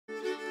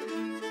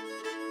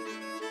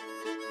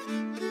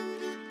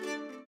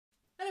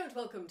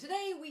welcome.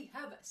 Today we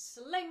have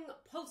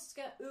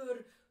Slängpolska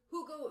ur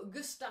Hugo,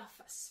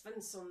 Gustaf,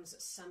 Svenssons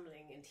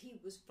Samling, and he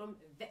was from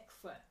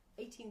Växjö,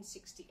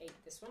 1868,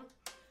 this one.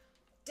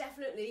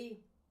 Definitely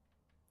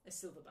a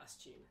silver bass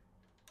tune.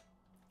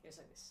 Goes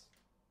like this.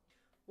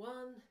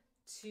 1,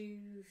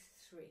 2,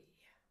 3.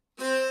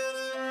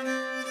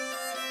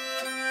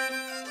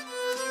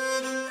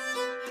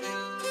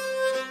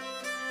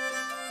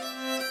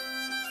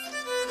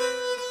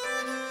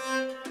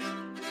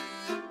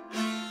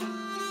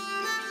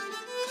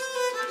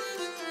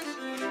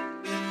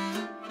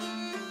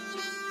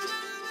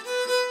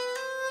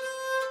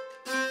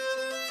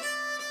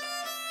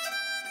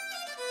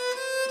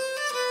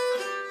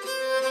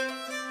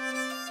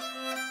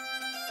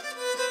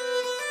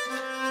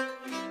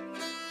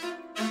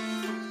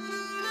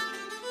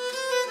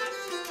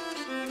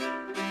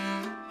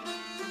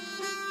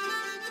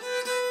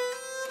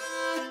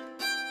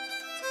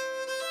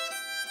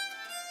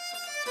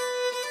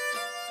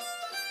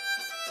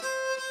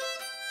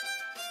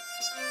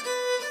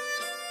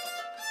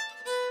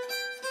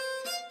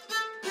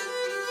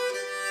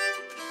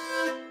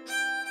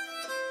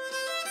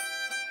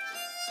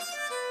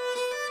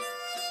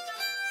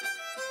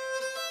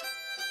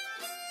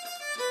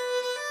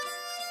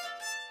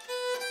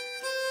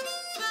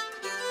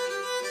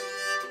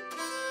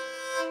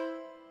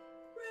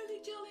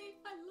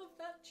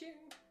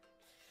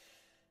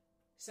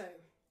 So,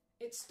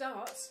 it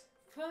starts,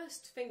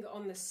 first finger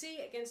on the C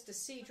against a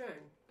C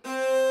drone. So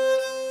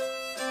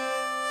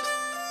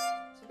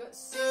we've got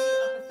C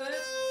upper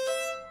third,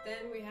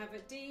 then we have a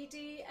D,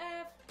 D,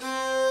 F. And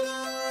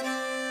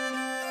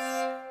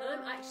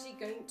I'm actually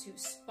going to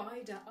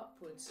spider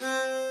upwards. 1,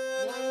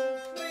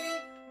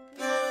 3,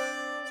 1,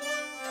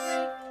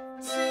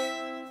 1, 3,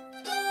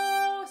 2,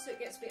 4. So it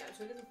gets me out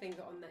to a little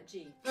finger on that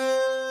G.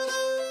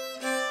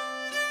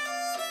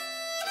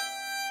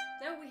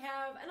 Now we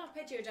have an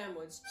arpeggio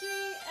downwards. G,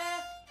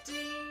 F, D,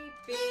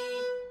 B,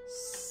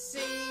 C.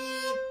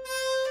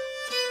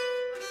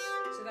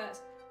 So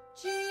that's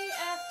G,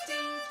 F, D,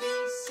 B,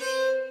 C,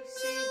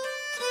 C.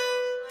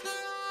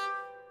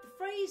 The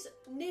phrase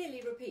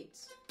nearly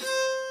repeats.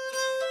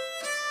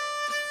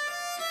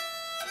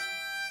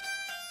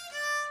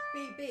 B,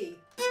 B,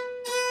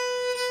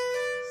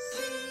 C.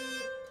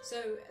 So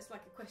it's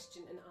like a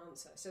question and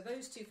answer. So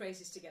those two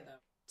phrases together.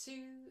 2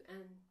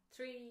 and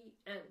 3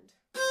 and.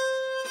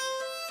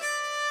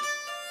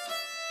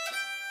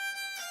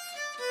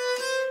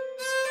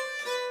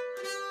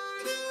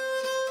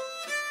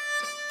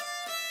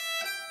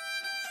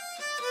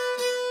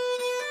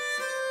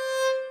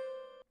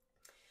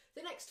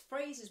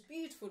 Phrase is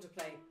beautiful to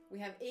play. We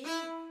have E, E,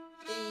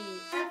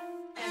 F,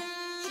 F,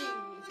 G,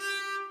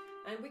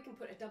 and we can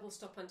put a double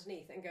stop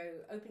underneath and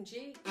go open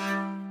G,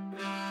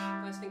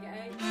 first finger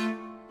A,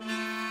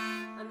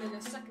 and then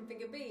a second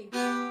finger B.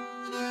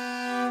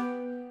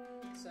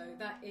 So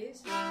that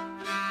is, and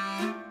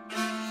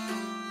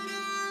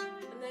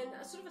then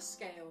a sort of a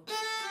scale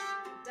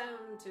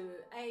down to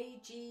A,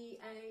 G,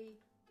 A,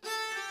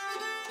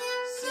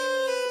 C,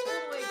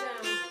 all the way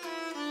down,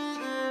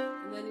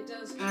 and then it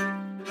does.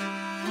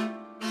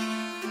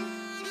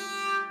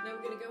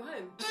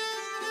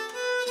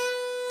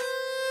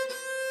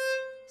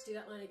 Let's do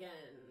that line again.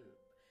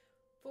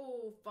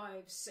 4,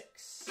 5,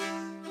 6.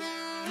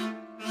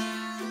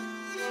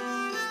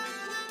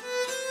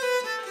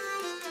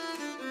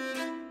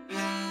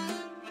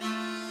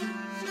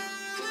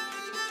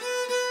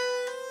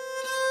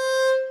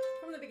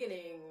 From the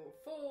beginning.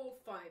 4,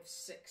 5,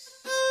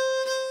 6.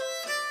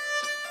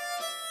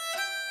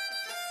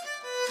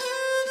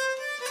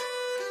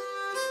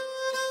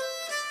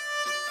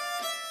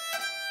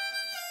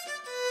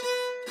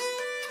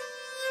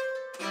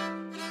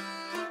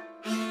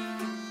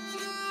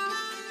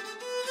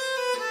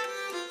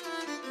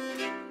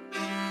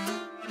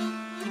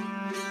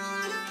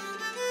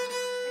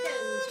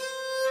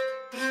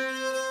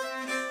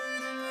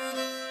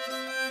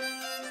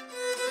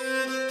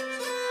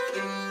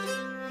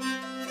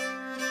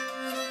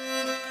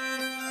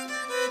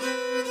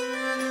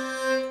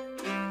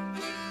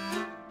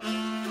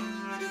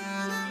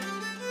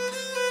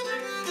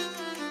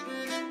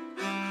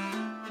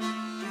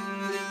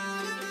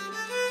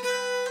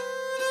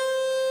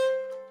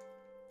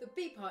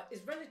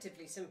 Is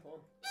relatively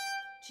simple.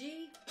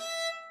 G,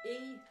 E,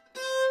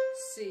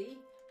 C,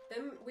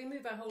 then we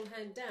move our whole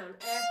hand down,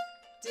 F,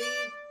 D,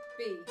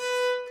 B.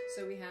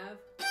 So we have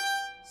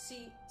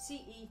C, C,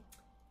 E,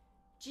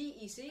 G,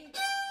 E, C,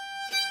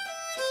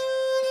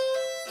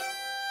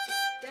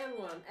 down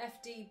 1,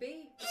 F, D,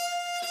 B,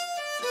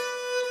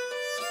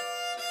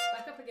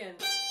 back up again,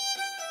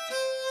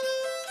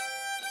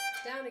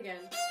 down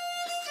again.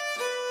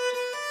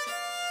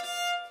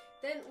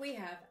 Then we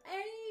have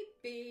A,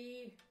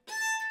 B,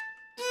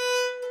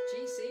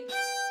 G, C,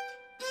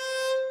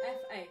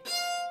 F, A,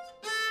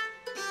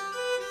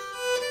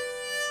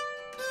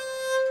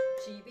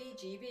 G, B,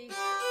 G, B.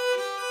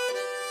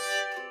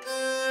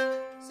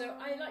 So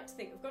I like to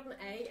think I've got an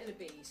A and a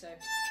B, so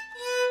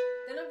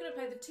then I'm going to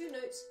play the two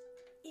notes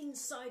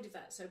inside of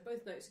that, so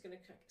both notes are going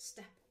to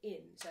step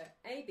in. So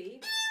A,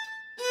 B,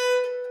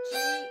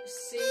 G,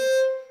 C,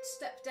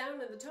 step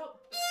down at the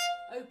top,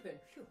 open.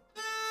 Phew.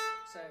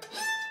 So,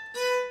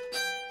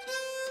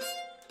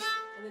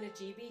 and then a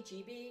G, B,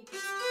 G, B.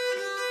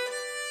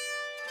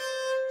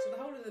 So the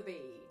whole of the B.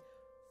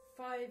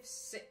 5,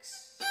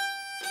 6.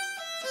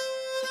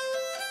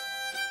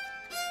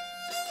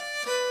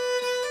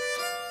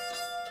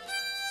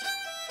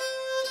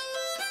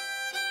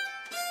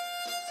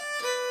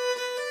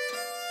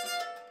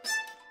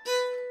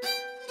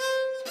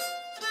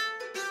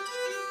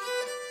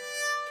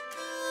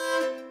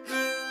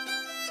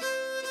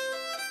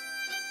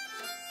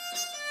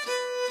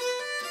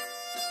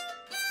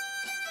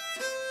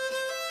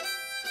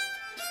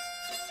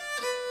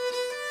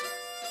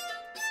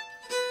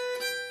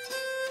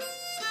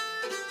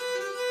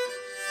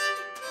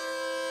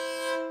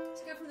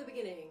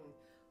 Beginning.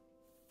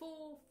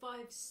 4,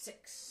 5,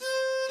 6.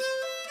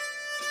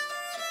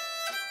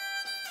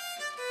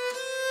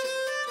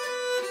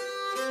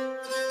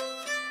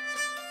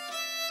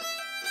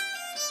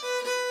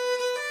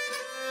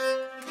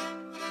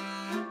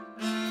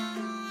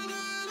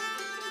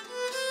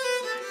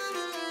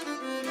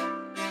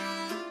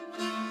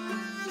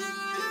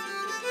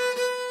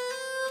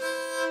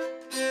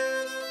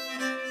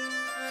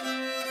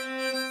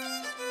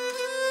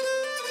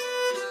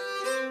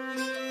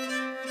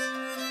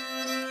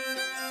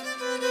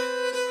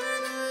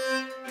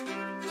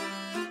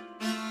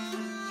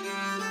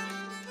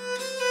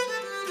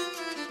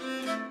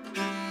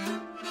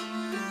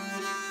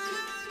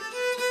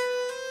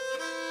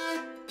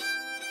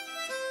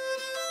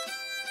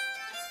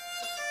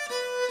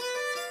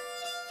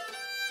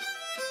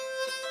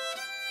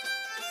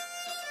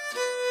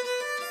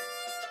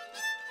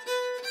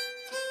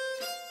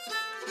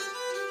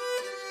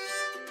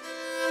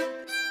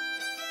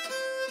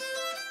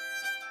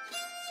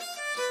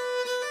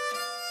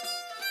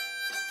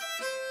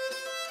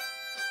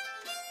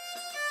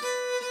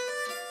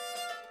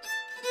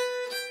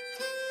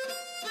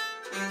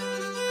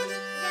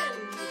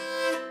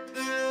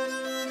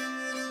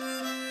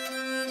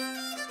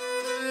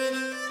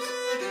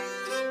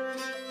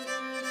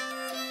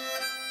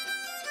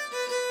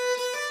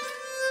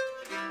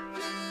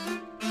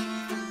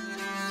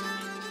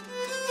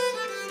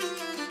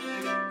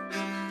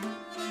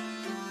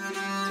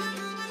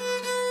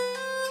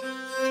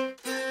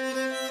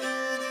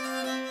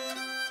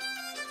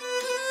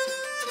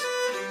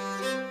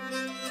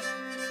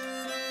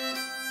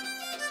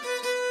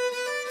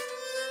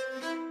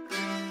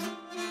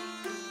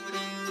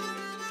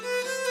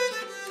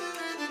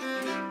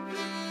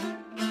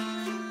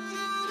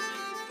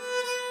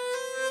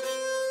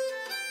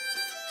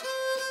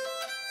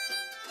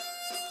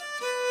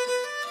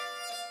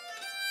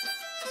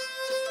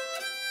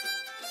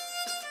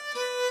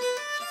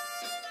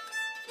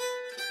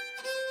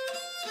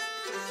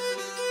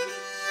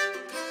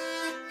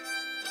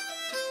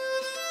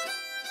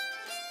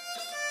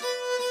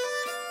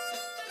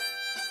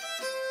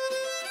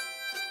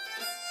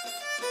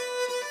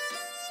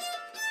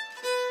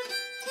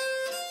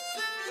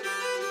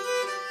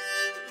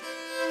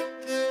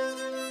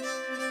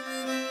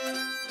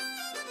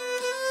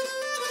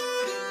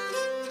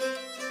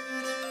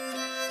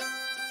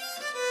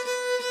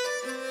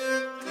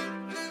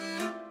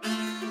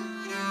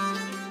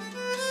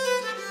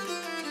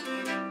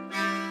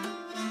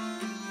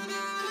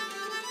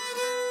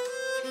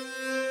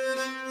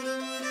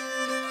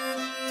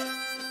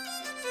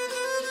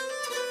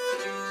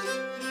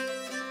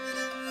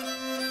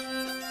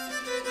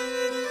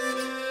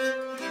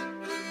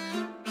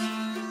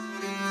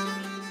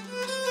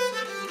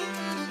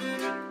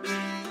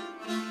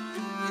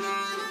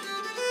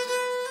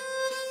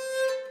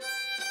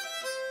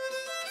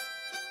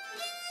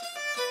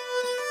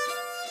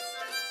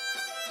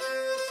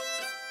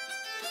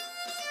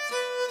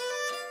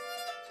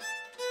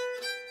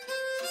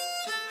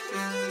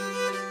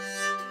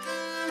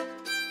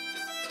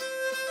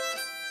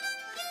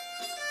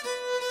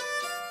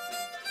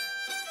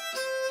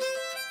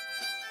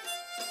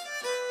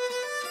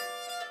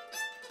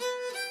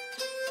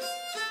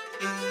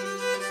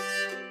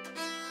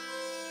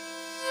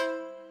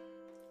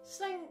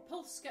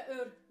 Slängpolska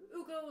ur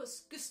Hugo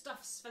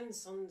Gustaf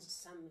Svenssons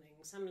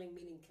Samling. Samling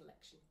meaning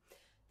collection.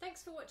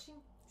 Thanks for watching.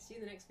 See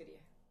you in the next video.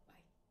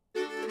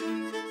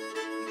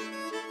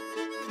 Bye.